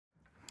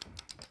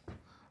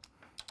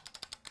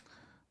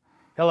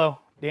Hello,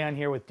 Dan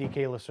here with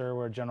DK Lasser.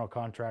 We're a general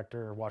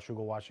contractor in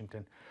Washougal,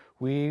 Washington.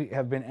 We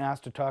have been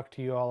asked to talk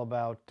to you all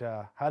about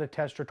how to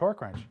test your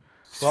torque wrench.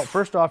 Well,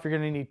 first off, you're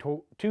going to need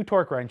two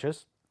torque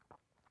wrenches.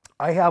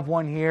 I have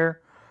one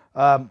here.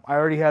 I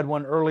already had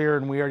one earlier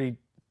and we already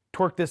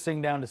torqued this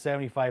thing down to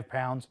 75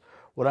 pounds.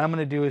 What I'm going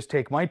to do is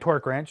take my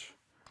torque wrench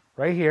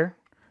right here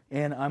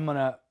and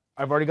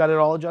I've already got it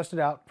all adjusted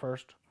out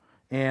first,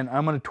 and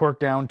I'm going to torque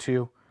down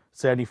to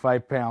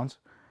 75 pounds.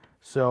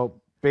 So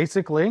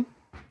basically,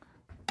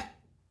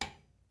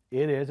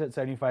 it is at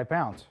 75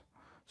 pounds.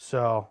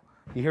 So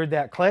you heard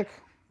that click?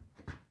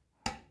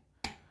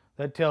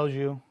 That tells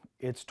you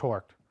it's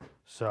torqued.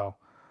 So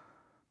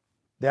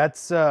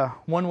that's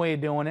one way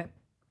of doing it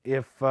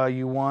if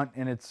you want.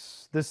 And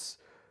it's this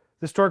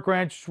torque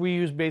wrench we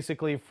use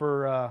basically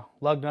for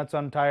lug nuts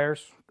on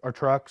tires or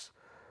trucks.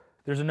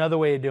 There's another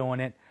way of doing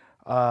it.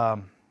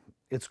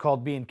 It's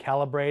called being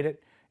calibrated.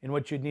 And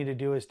what you'd need to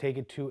do is take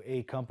it to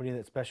a company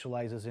that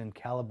specializes in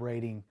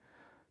calibrating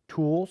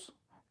tools.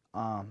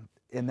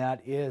 And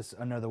that is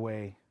another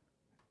way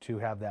to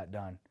have that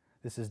done.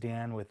 This is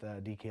Dan with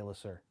DK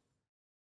Lasser.